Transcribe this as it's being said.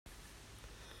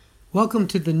Welcome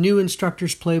to the New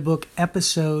Instructors Playbook,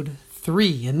 Episode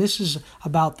 3, and this is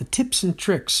about the tips and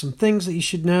tricks, some things that you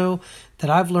should know that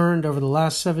I've learned over the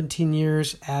last 17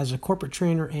 years as a corporate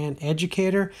trainer and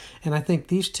educator, and I think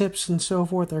these tips and so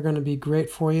forth are going to be great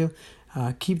for you.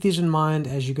 Keep these in mind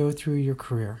as you go through your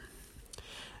career.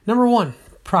 Number 1,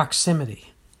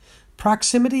 proximity.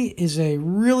 Proximity is a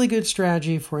really good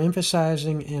strategy for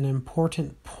emphasizing an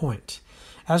important point.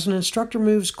 As an instructor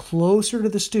moves closer to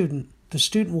the student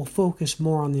will focus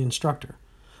more on the instructor.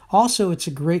 Also, it's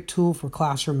a great tool for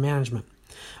classroom management.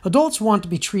 Adults want to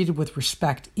be treated with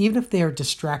respect, even if they are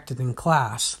distracted in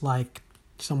class, like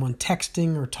someone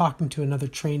texting or talking to another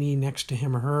trainee next to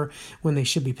him or her when they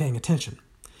should be paying attention.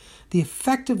 The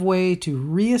effective way to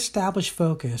reestablish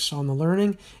focus on the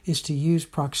learning is to use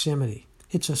proximity.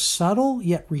 It's a subtle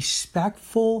yet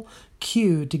respectful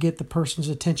cue to get the person's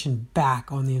attention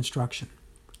back on the instruction.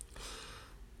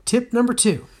 Tip number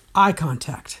 2. Eye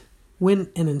contact. When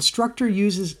an instructor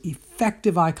uses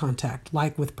effective eye contact,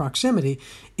 like with proximity,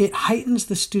 it heightens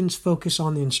the student's focus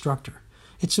on the instructor.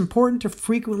 It's important to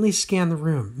frequently scan the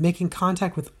room, making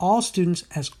contact with all students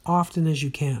as often as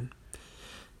you can.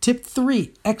 Tip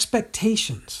 3,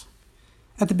 expectations.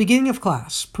 At the beginning of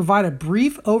class, provide a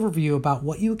brief overview about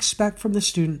what you expect from the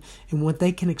student and what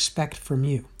they can expect from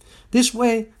you. This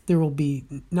way, there will be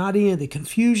not any of the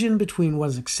confusion between what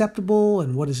is acceptable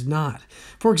and what is not.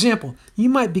 For example, you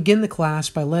might begin the class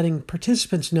by letting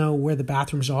participants know where the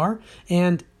bathrooms are,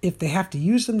 and if they have to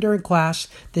use them during class,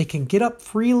 they can get up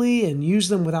freely and use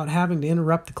them without having to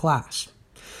interrupt the class.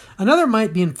 Another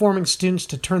might be informing students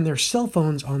to turn their cell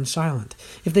phones on silent.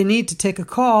 If they need to take a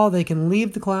call, they can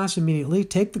leave the class immediately,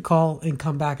 take the call, and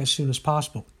come back as soon as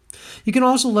possible. You can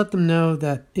also let them know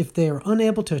that if they are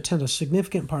unable to attend a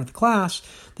significant part of the class,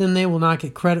 then they will not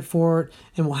get credit for it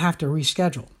and will have to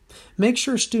reschedule. Make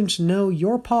sure students know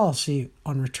your policy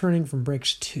on returning from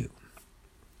breaks too.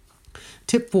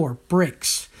 Tip 4,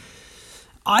 breaks.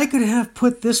 I could have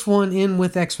put this one in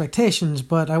with expectations,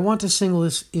 but I want to single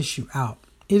this issue out.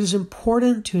 It is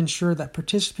important to ensure that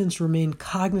participants remain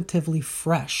cognitively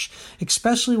fresh,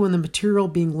 especially when the material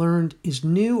being learned is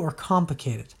new or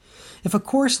complicated. If a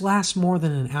course lasts more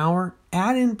than an hour,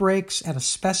 add in breaks at a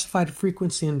specified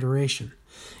frequency and duration.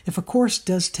 If a course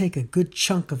does take a good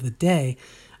chunk of the day,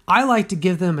 I like to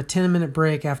give them a 10-minute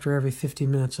break after every 15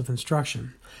 minutes of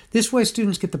instruction. This way,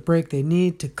 students get the break they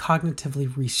need to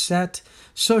cognitively reset,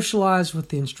 socialize with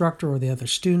the instructor or the other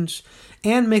students,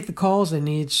 and make the calls they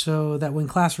need so that when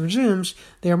class resumes,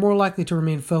 they are more likely to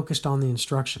remain focused on the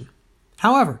instruction.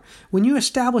 However, when you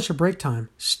establish a break time,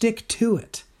 stick to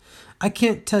it. I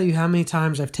can't tell you how many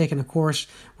times I've taken a course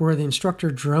where the instructor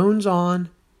drones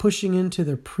on, pushing into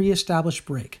their pre-established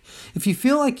break. If you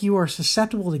feel like you are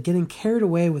susceptible to getting carried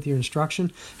away with your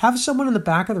instruction, have someone in the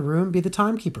back of the room be the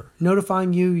timekeeper,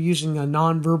 notifying you using a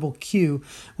nonverbal cue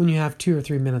when you have 2 or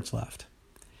 3 minutes left.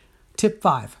 Tip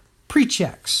 5,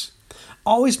 pre-checks.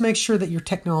 Always make sure that your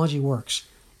technology works.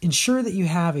 Ensure that you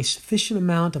have a sufficient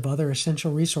amount of other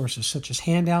essential resources such as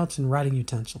handouts and writing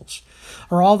utensils.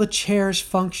 Are all the chairs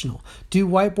functional? Do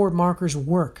whiteboard markers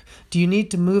work? Do you need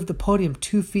to move the podium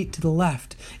 2 feet to the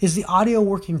left? Is the audio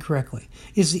working correctly?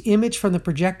 Is the image from the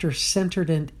projector centered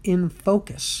and in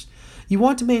focus? You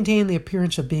want to maintain the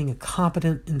appearance of being a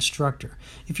competent instructor.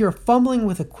 If you're fumbling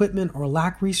with equipment or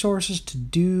lack resources to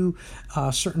do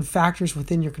certain factors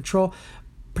within your control,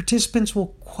 participants will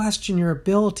question your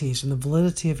abilities and the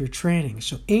validity of your training.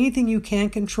 So anything you can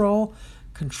control,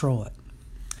 control it.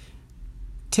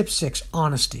 Tip 6,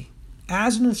 honesty.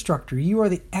 As an instructor, you are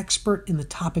the expert in the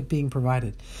topic being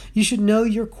provided. You should know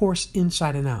your course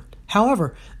inside and out.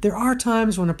 However, there are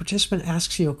times when a participant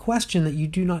asks you a question that you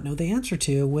do not know the answer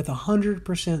to with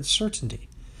 100% certainty.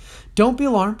 Don't be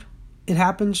alarmed. It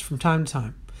happens from time to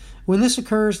time. When this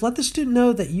occurs, let the student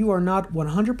know that you are not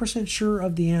 100% sure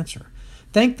of the answer.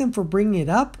 Thank them for bringing it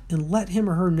up and let him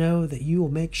or her know that you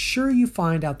will make sure you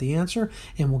find out the answer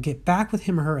and will get back with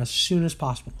him or her as soon as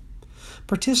possible.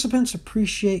 Participants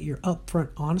appreciate your upfront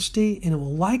honesty and it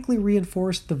will likely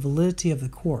reinforce the validity of the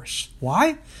course.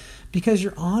 Why? Because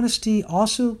your honesty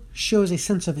also shows a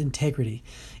sense of integrity.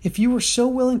 If you were so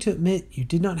willing to admit you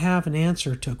did not have an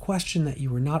answer to a question that you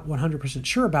were not 100%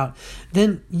 sure about,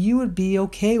 then you would be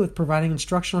okay with providing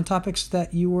instruction on topics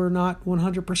that you were not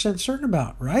 100% certain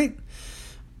about, right?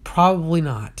 Probably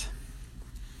not.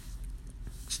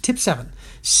 Tip 7,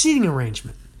 seating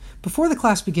arrangement. Before the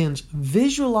class begins,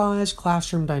 visualize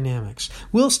classroom dynamics.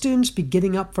 Will students be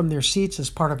getting up from their seats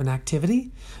as part of an activity?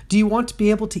 Do you want to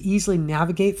be able to easily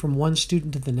navigate from one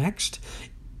student to the next?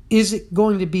 Is it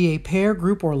going to be a pair,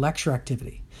 group, or lecture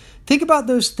activity? Think about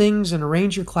those things and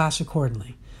arrange your class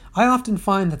accordingly. I often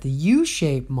find that the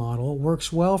U-shaped model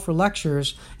works well for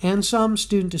lectures and some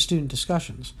student-to-student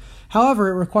discussions. However,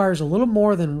 it requires a little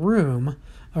more room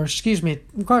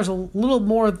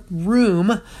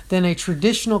than a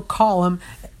traditional column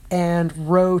and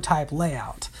row type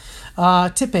layout.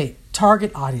 Tip 8,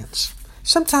 target audience.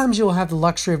 Sometimes you'll have the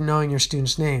luxury of knowing your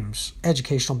students' names,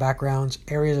 educational backgrounds,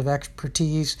 areas of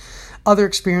expertise, other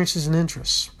experiences and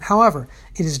interests. However,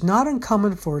 it is not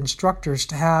uncommon for instructors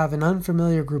to have an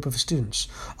unfamiliar group of students,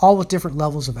 all with different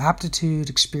levels of aptitude,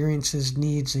 experiences,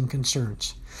 needs, and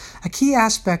concerns. A key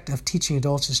aspect of teaching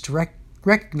adults is to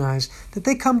recognize that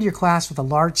they come to your class with a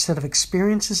large set of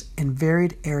experiences and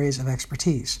varied areas of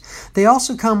expertise. They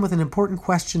also come with an important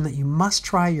question that you must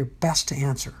try your best to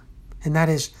answer, and that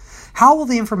is, how will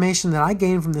the information that I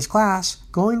gain from this class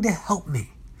going to help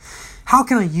me? How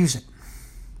can I use it?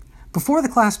 Before the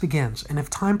class begins, and if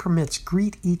time permits,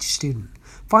 greet each student.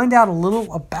 Find out a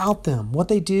little about them, what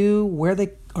they do, where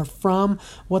they are from,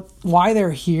 why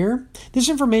they're here. This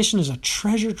information is a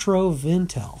treasure trove of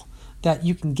intel that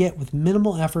you can get with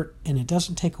minimal effort, and it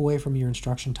doesn't take away from your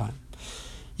instruction time.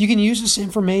 You can use this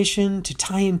information to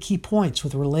tie in key points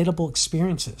with relatable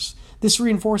experiences. This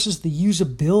reinforces the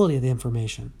usability of the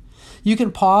information. You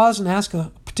can pause and ask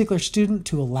a particular student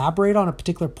to elaborate on a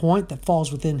particular point that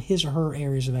falls within his or her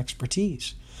areas of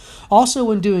expertise. Also,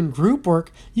 when doing group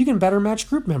work, you can better match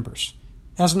group members.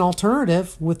 As an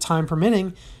alternative, with time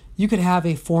permitting, you could have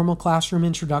a formal classroom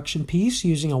introduction piece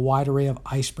using a wide array of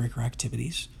icebreaker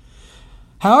activities.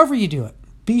 However you do it,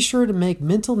 be sure to make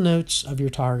mental notes of your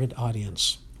target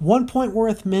audience. One point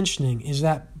worth mentioning is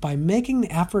that by making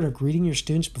the effort of greeting your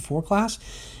students before class,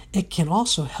 it can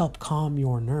also help calm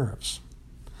your nerves.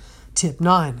 Tip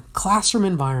 9, classroom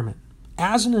environment.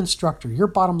 As an instructor, your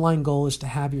bottom line goal is to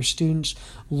have your students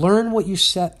learn what you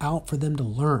set out for them to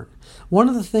learn. One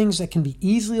of the things that can be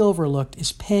easily overlooked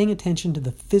is paying attention to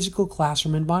the physical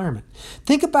classroom environment.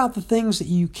 Think about the things that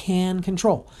you can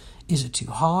control. Is it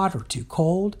too hot or too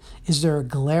cold? Is there a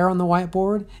glare on the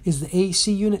whiteboard? Is the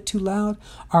AC unit too loud?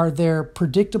 Are there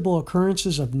predictable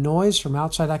occurrences of noise from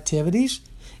outside activities?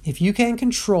 If you can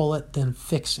control it, then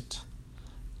fix it.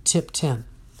 Tip 10,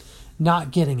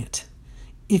 not getting it.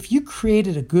 If you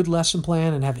created a good lesson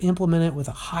plan and have implemented it with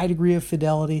a high degree of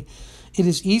fidelity, it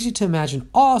is easy to imagine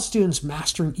all students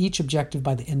mastering each objective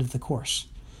by the end of the course.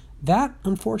 That,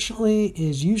 unfortunately,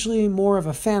 is usually more of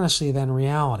a fantasy than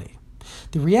reality.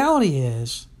 The reality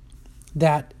is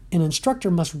that an instructor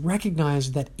must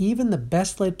recognize that even the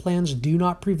best laid plans do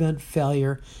not prevent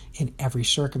failure in every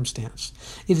circumstance.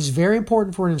 It is very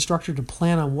important for an instructor to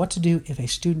plan on what to do if a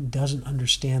student doesn't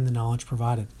understand the knowledge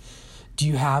provided. Do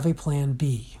you have a plan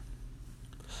B?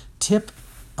 Tip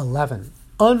 11,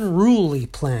 unruly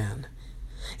plan.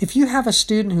 If you have a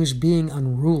student who's being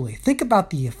unruly, think about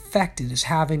the effect it is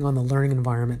having on the learning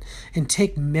environment and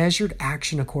take measured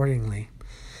action accordingly.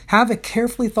 Have a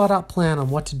carefully thought out plan on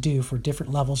what to do for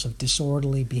different levels of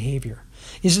disorderly behavior.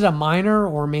 Is it a minor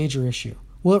or major issue?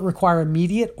 Will it require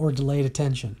immediate or delayed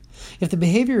attention? If the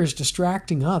behavior is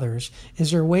distracting others,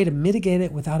 is there a way to mitigate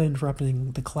it without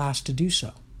interrupting the class to do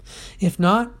so? If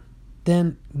not,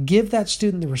 then give that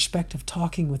student the respect of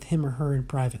talking with him or her in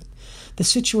private. The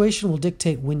situation will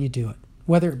dictate when you do it,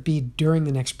 whether it be during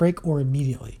the next break or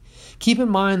immediately. Keep in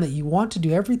mind that you want to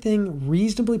do everything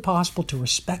reasonably possible to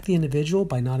respect the individual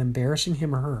by not embarrassing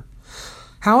him or her.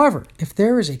 However, if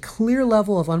there is a clear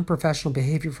level of unprofessional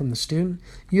behavior from the student,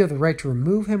 you have the right to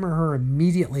remove him or her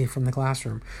immediately from the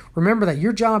classroom. Remember that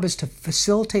your job is to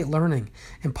facilitate learning,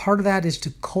 and part of that is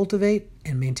to cultivate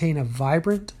and maintain a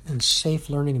vibrant and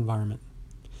safe learning environment.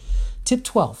 Tip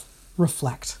 12,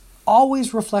 reflect.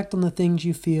 Always reflect on the things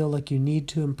you feel like you need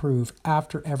to improve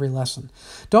after every lesson.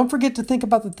 Don't forget to think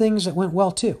about the things that went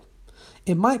well too.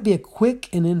 It might be a quick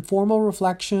and informal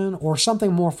reflection or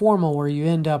something more formal where you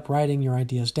end up writing your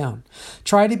ideas down.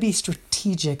 Try to be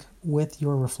strategic with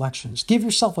your reflections. Give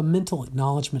yourself a mental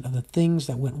acknowledgement of the things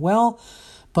that went well,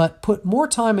 but put more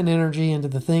time and energy into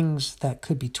the things that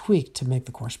could be tweaked to make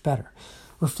the course better.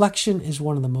 Reflection is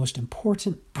one of the most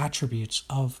important attributes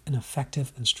of an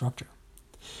effective instructor.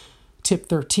 Tip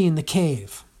 13, the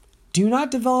cave. Do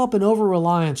not develop an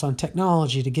over-reliance on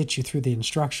technology to get you through the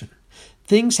instruction.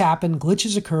 Things happen,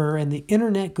 glitches occur, and the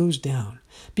internet goes down.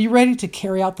 Be ready to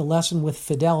carry out the lesson with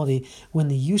fidelity when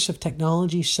the use of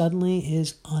technology suddenly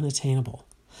is unattainable.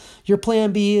 Your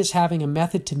plan B is having a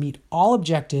method to meet all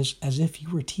objectives as if you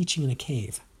were teaching in a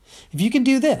cave. If you can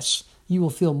do this, you will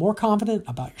feel more confident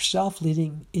about yourself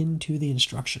leading into the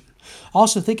instruction.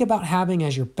 Also, think about having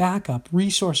as your backup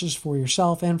resources for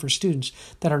yourself and for students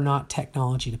that are not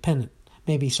technology dependent.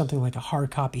 Maybe something like a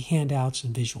hard copy handouts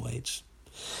and visual aids.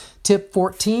 Tip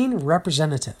 14,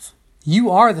 representative. You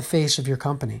are the face of your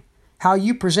company. How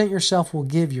you present yourself will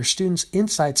give your students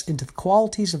insights into the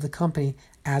qualities of the company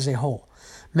as a whole.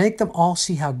 Make them all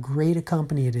see how great a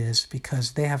company it is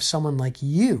because they have someone like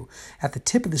you at the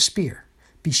tip of the spear.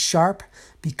 Be sharp,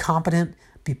 be competent,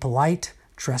 be polite,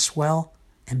 dress well,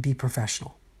 and be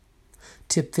professional.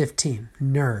 Tip 15,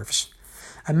 nerves.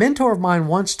 A mentor of mine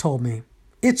once told me,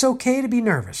 it's okay to be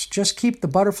nervous. Just keep the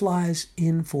butterflies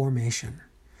in formation.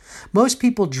 Most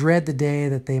people dread the day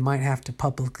that they might have to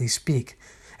publicly speak.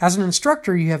 As an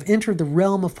instructor, you have entered the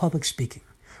realm of public speaking.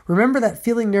 Remember that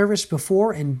feeling nervous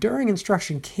before and during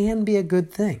instruction can be a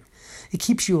good thing. It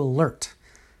keeps you alert.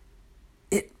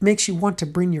 It makes you want to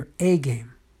bring your A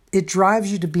game. It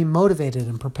drives you to be motivated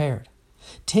and prepared.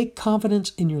 Take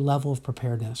confidence in your level of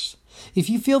preparedness. If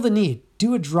you feel the need,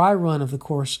 do a dry run of the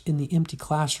course in the empty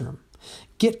classroom.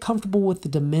 Get comfortable with the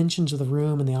dimensions of the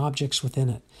room and the objects within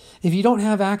it. If you don't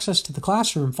have access to the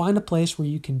classroom, find a place where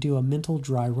you can do a mental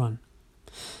dry run.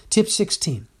 Tip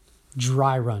 16,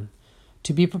 dry run.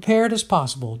 To be prepared as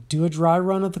possible, do a dry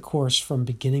run of the course from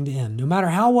beginning to end. No matter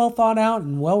how well thought out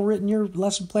and well written your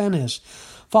lesson plan is,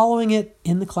 following it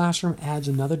in the classroom adds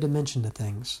another dimension to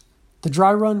things. The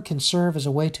dry run can serve as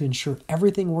a way to ensure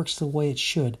everything works the way it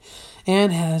should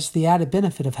and has the added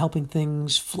benefit of helping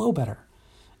things flow better.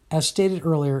 As stated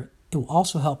earlier, it will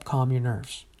also help calm your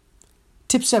nerves.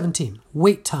 Tip 17,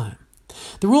 wait time.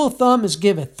 The rule of thumb is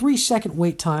give a 3-second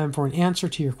wait time for an answer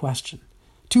to your question.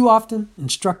 Too often,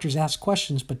 instructors ask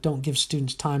questions but don't give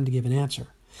students time to give an answer.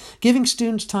 Giving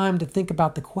students time to think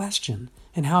about the question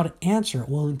and how to answer it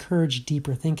will encourage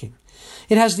deeper thinking.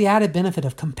 It has the added benefit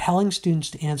of compelling students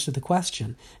to answer the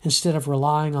question instead of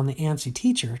relying on the antsy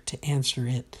teacher to answer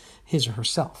it his or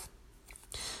herself.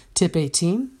 Tip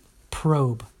 18,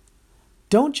 probe.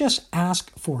 Don't just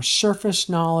ask for surface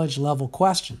knowledge level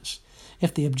questions.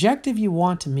 If the objective you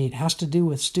want to meet has to do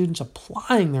with students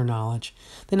applying their knowledge,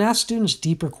 then ask students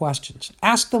deeper questions.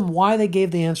 Ask them why they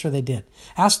gave the answer they did.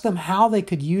 Ask them how they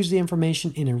could use the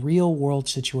information in a real-world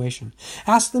situation.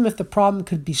 Ask them if the problem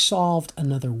could be solved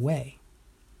another way.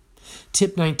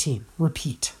 Tip 19,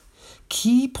 repeat.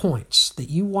 Key points that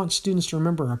you want students to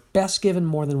remember are best given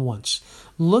more than once.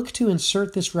 Look to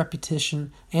insert this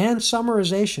repetition and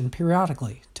summarization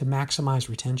periodically to maximize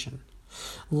retention.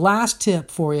 Last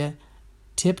tip for you,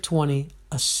 tip 20,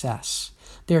 assess.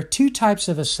 There are 2 types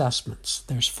of assessments.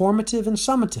 There's formative and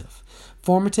summative.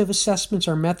 Formative assessments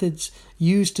are methods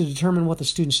used to determine what the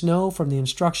students know from the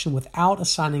instruction without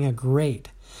assigning a grade.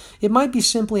 It might be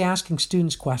simply asking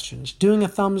students questions, doing a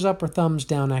thumbs up or thumbs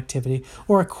down activity,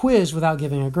 or a quiz without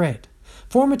giving a grade.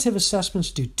 Formative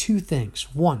assessments do 2 things.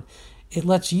 1, it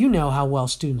lets you know how well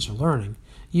students are learning.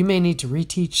 You may need to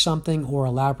reteach something or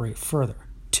elaborate further.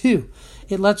 2,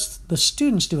 it lets the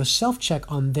students do a self-check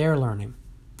on their learning.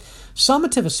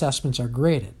 Summative assessments are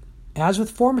graded. As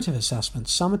with formative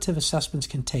assessments, summative assessments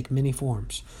can take many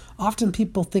forms. Often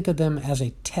people think of them as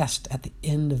a test at the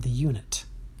end of the unit.